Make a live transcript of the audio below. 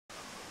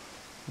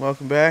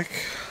Welcome back.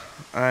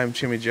 I'm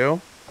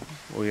Chimyjoe.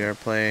 We are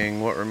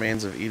playing What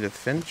Remains of Edith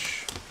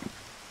Finch.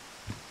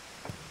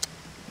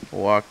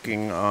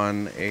 Walking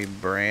on a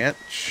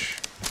branch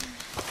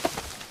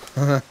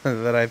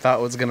that I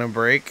thought was gonna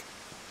break.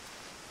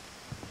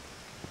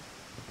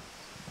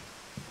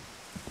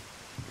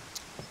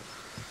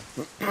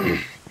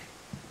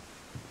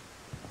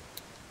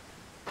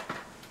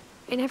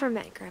 I never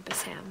met Grandpa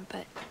Sam,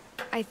 but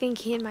I think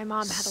he and my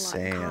mom had a lot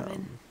in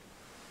common.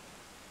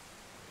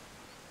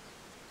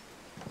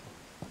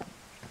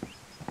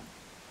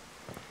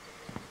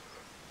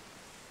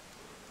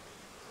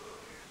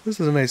 This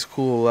is a nice,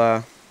 cool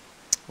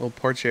little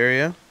porch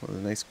area with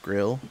a nice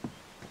grill.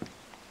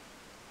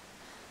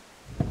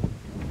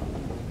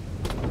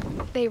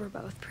 They were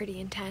both pretty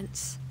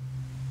intense.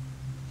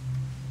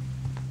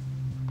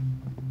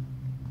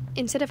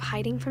 Instead of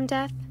hiding from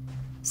death,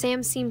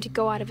 Sam seemed to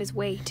go out of his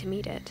way to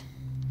meet it.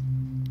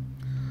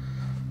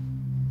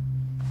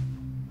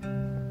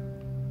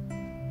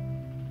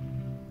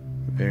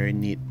 Very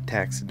neat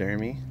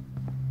taxidermy.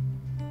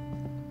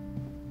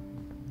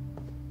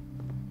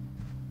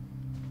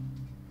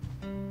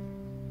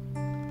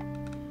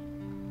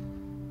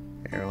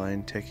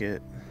 Airline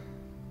ticket.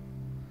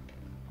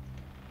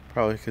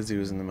 Probably because he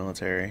was in the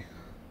military.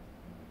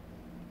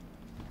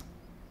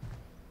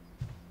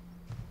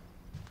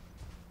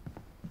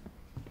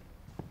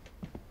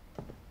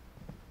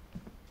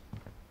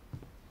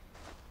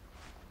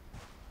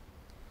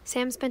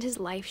 Sam spent his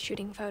life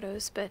shooting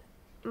photos, but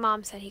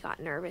Mom said he got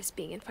nervous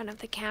being in front of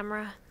the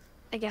camera.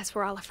 I guess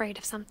we're all afraid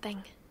of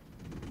something.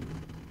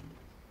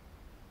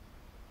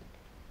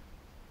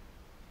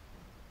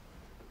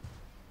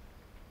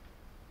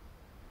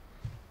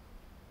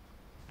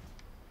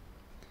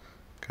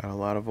 Got a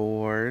lot of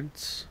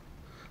awards.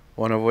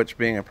 One of which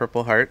being a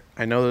Purple Heart.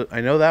 I know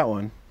that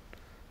one.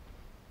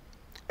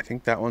 I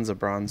think that one's a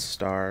Bronze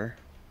Star.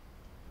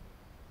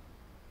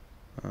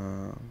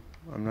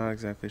 I'm not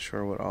exactly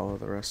sure what all of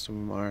the rest of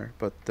them are,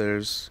 but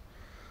there's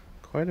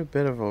quite a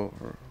bit of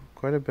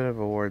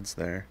awards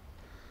there.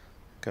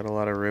 Got a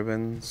lot of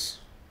ribbons.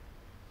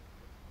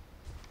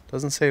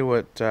 Doesn't say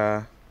what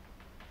branch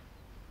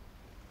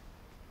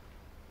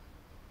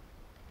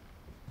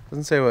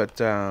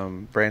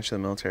of the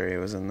military it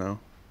was in though.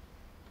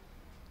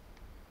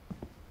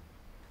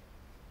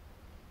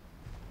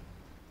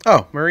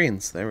 Oh,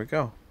 Marines. There we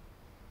go.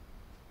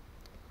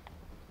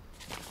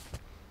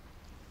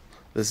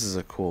 This is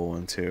a cool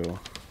one too.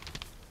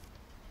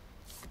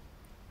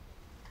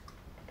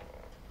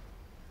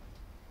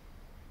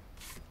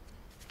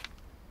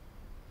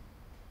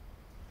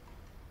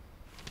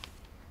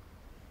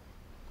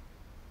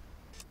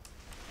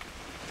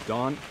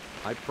 Dawn,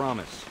 I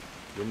promise,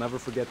 you'll never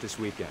forget this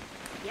weekend.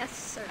 Yes,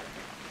 sir.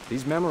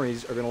 These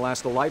memories are gonna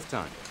last a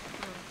lifetime.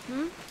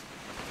 Hmm?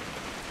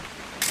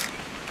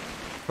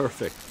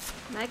 Perfect.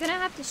 Am I gonna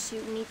have to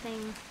shoot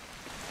anything?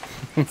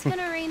 It's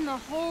gonna rain the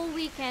whole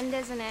weekend,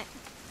 isn't it?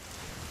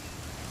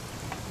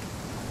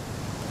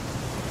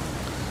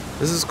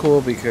 This is cool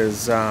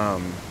because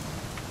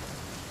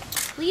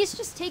Please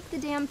just take the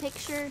damn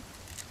picture.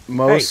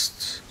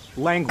 most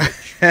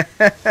Language.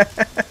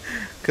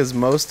 because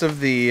most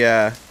of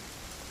the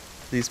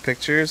these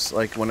pictures,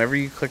 like whenever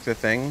you click the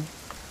thing,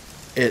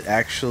 it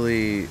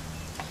actually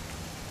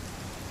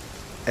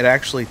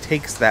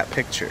takes that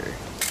picture.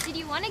 Did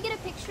you want to get a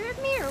picture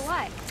of me or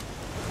what?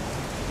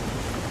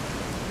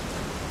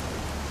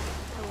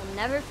 I will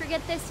never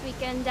forget this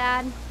weekend,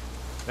 Dad.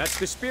 That's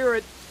the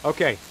spirit.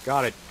 Okay,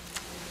 got it.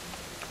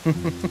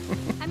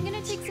 I'm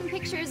gonna take some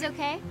pictures,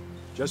 okay?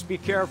 Just be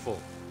careful.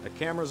 That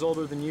camera's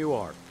older than you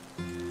are.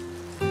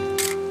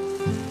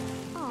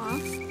 Aw.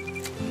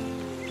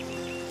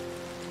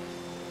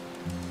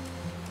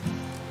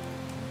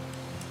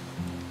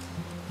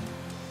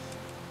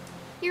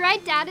 You're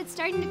right, Dad. It's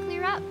starting to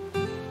clear up.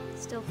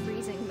 Still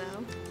freezing,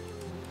 though.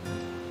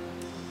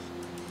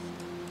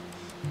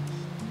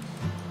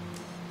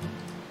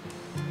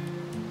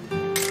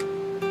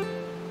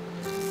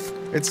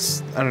 I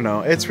don't know,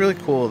 it's really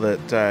cool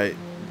that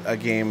a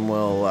game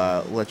will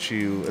let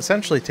you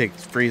essentially take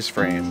freeze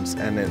frames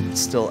and it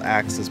still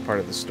acts as part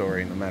of the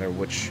story no matter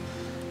which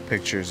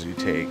pictures you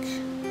take.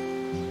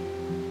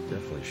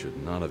 Definitely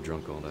should not have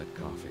drunk all that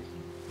coffee.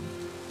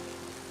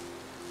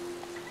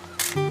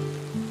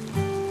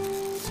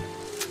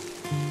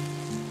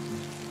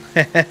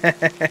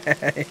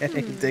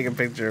 You take a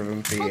picture of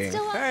him Hold peeing.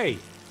 still up. Hey!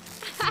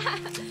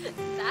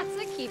 That's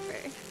a keeper.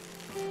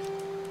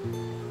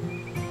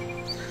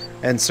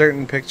 And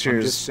certain I'm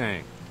pictures just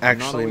saying. actually I'm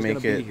not always make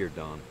gonna it. be here,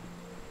 Dawn.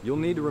 You'll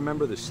need to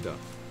remember this stuff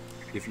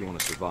if you want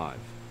to survive.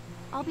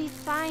 I'll be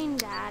fine,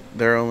 Dad.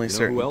 There are only You know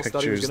certain who else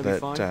thought he was pictures gonna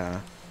be that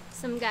fine?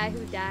 Some guy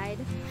who died.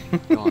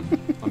 Dawn,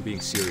 I'm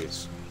being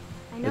serious.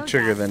 I know, that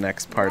trigger Dad. the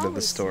next You're part of the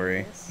always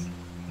story. serious.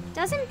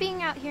 Doesn't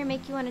being out here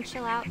make you want to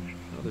chill out?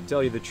 Well, to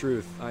tell you the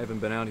truth, I haven't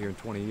been out here in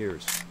 20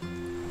 years.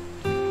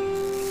 I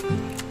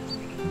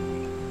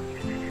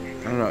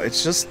don't know,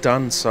 it's just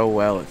done so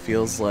well. It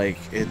feels like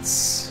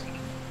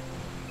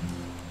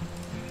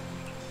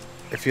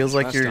feels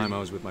like Last you're time I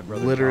was with my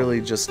brother literally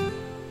Tom. just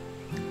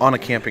on a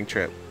camping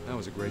trip. That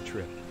was a great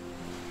trip.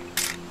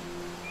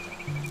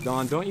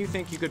 Don, don't you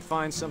think you could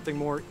find something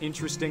more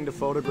interesting to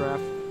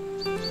photograph?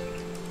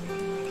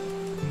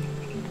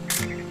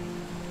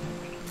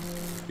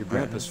 Your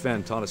grandpa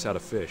Sven taught us how to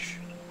fish,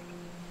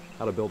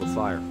 how to build a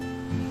fire.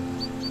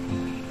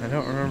 I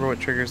don't remember what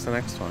triggers the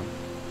next one.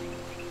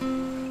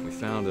 We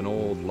found an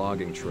old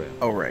logging trail.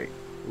 Oh, right.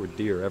 There were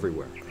deer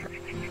everywhere.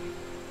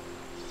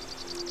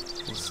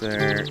 Is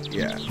there...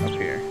 Yeah, up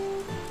here.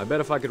 I bet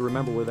if I could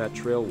remember where that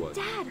trail was.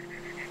 Dad!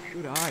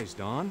 Good eyes,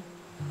 Don.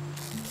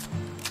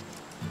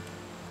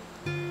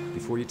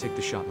 Before you take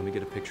the shot, let me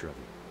get a picture of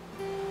you.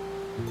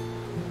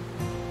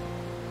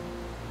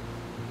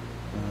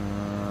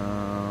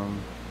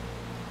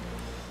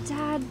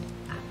 Dad,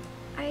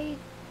 I...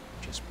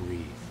 Just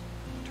breathe.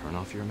 Turn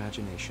off your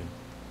imagination.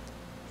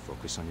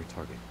 Focus on your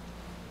target.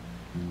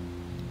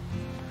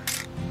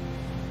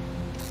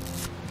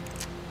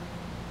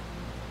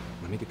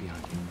 Let me get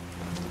behind you.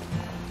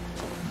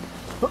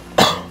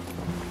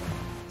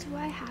 Do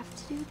I have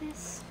to do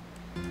this?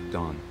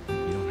 Dawn, you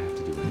don't have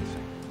to do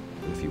anything.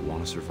 But if you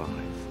want to survive,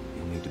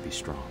 you'll need to be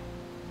strong.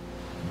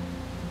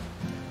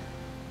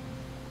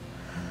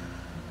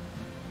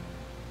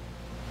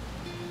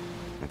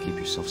 Now keep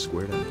yourself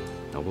squared up,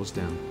 elbows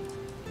down,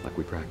 like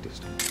we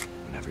practiced.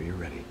 Whenever you're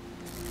ready.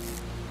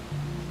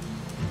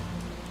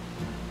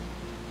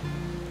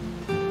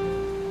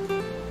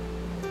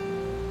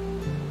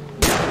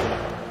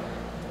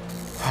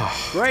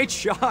 Great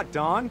shot,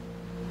 Dawn!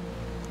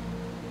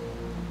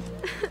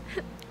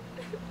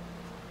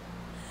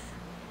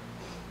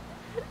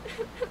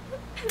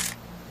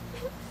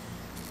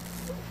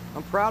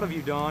 I'm proud of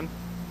you, Dawn.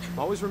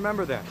 Always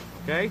remember that,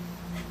 okay?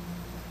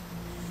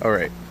 All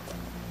right.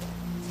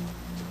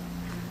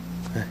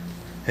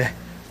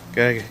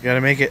 Gotta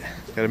make it.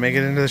 Gotta make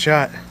it into the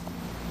shot.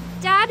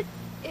 Dad,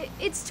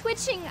 it's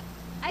twitching.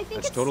 I think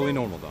That's it's totally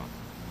normal, Dawn.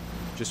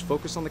 Just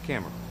focus on the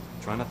camera.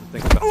 Try not to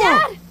think about...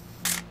 Dad!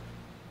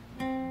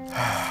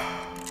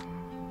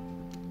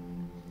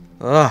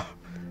 Ugh. I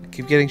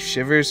keep getting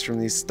shivers from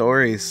these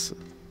stories.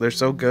 They're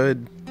so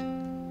good.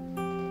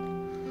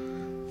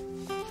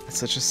 It's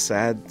such a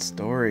sad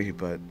story,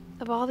 but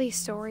Of all these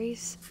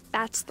stories,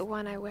 that's the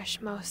one I wish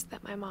most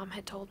that my mom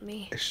had told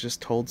me. it's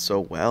just told so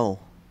well.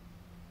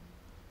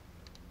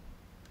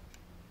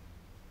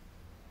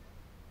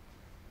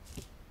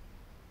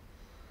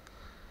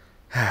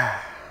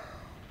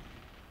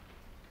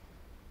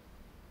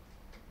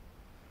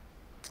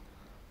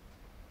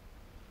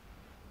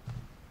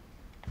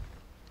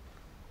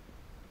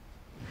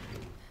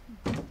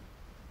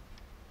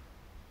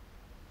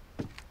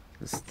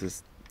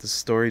 This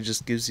story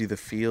just gives you the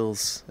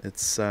feels.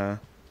 It's After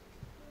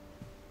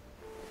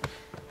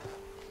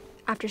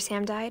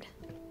Sam died,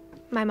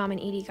 my mom and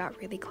Edie got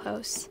really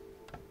close.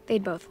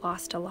 They'd both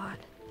lost a lot.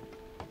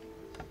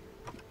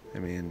 I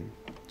mean,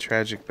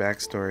 tragic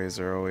backstories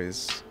are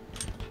always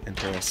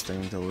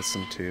interesting to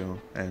listen to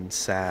and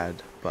sad,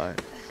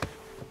 but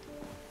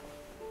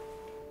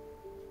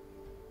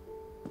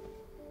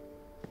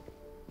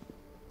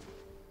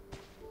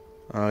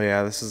oh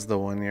yeah, this is the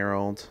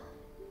 1-year-old.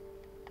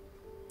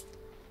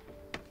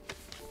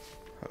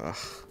 Ugh.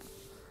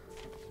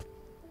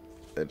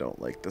 I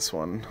don't like this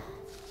one.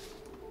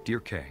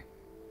 Dear Kay,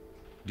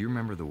 do you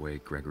remember the way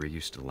Gregory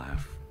used to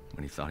laugh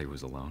when he thought he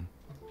was alone?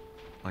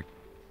 Like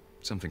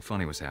something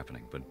funny was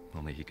happening, but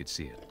only he could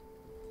see it.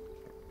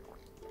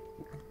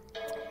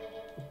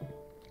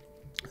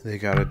 They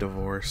got a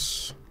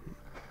divorce.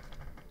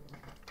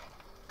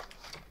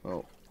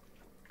 Oh.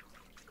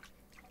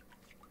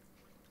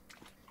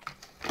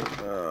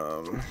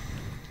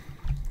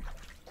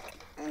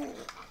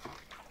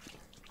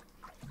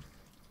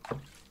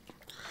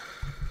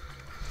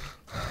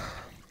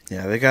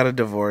 Yeah, they got a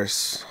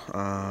divorce.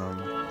 I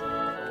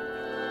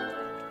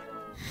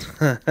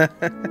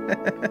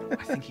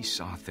think he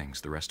saw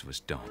things the rest of us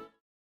don't.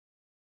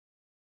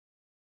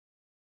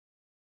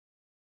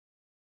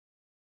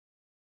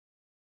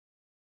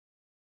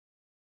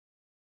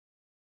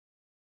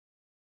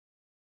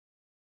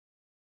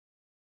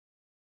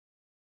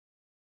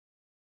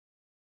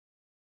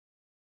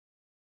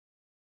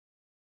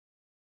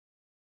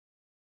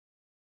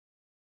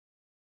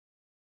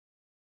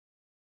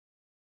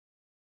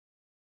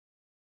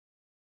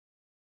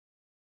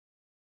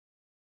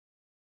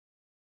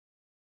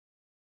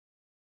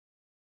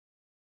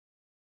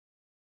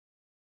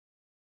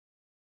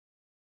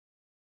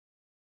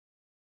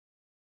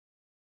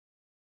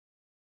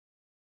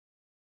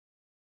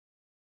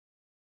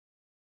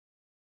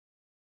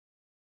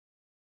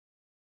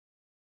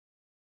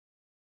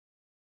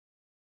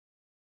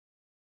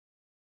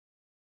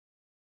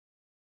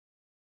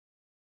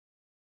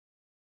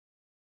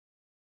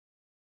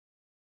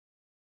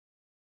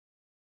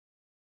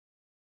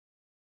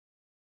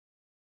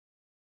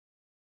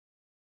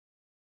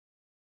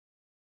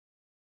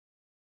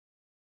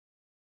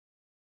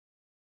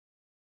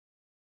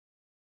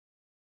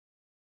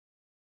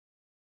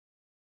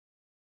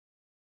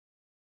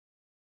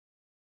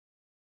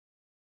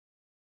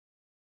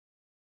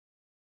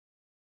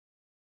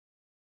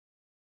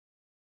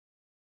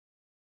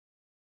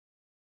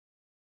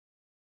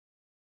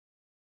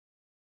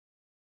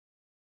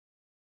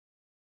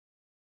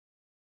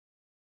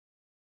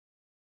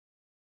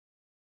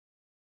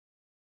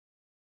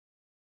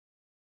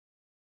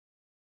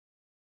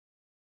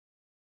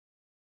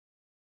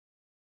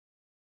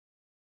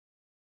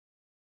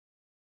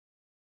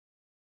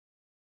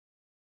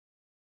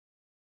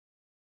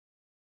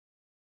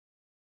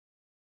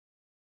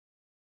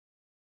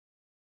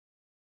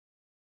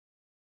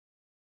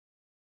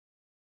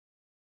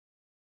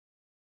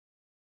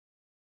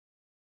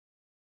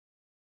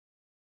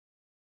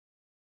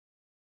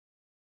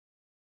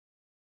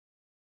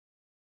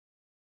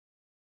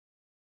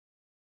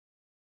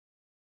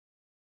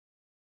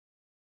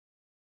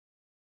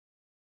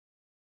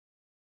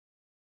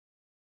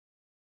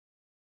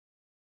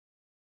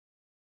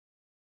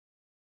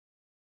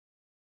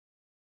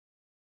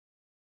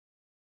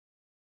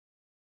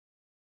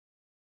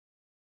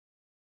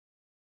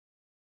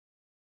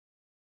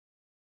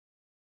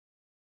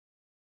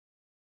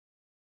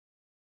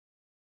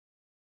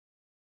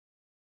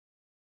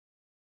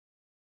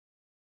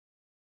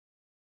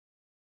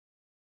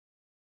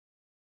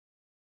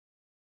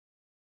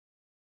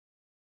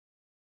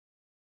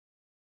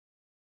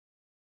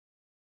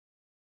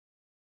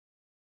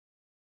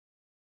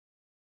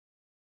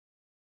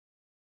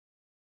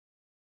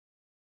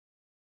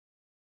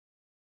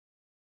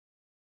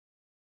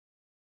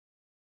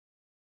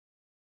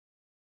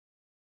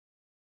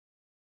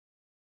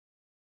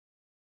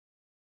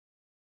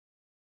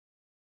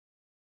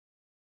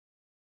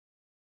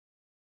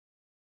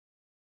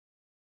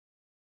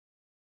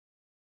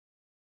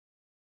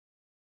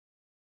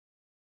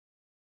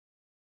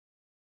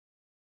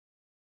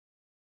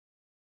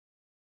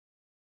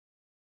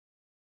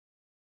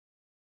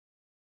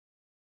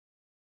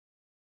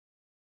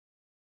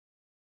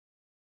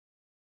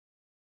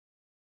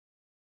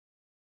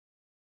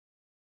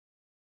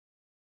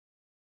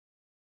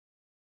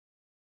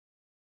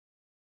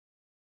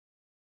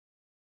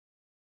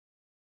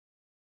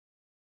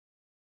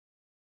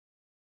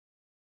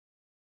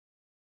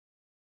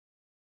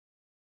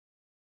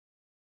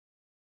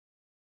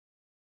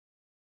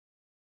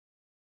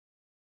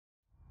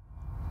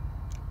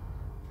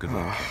 Good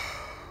luck, Kay.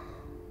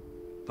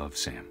 Love,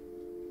 Sam.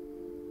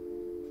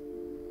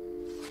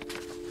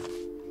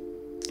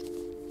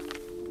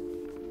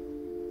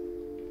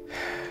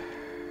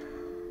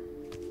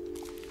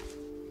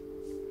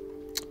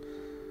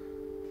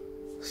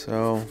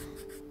 So,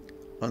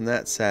 on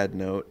that sad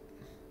note,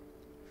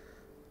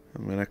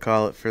 I'm going to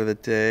call it for the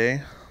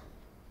day.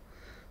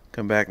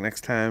 Come back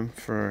next time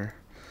for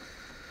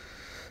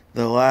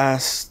the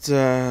last,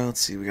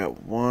 let's see, we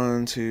got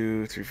 1,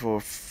 2, 3, 4,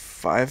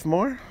 5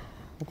 more?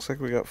 Looks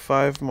like we got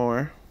 5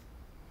 more.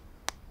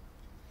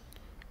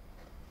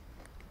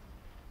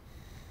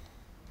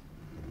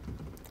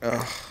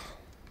 Ugh.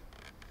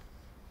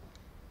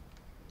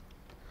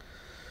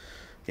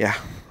 Yeah,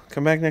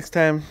 come back next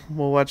time.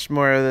 We'll watch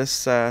more of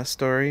this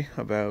story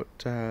about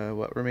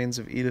what remains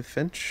of Edith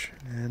Finch.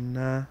 And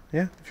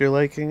yeah, if you're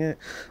liking it,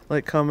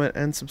 like, comment,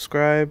 and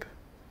subscribe.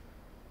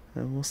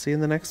 And we'll see you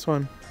in the next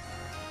one.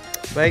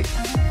 Bye.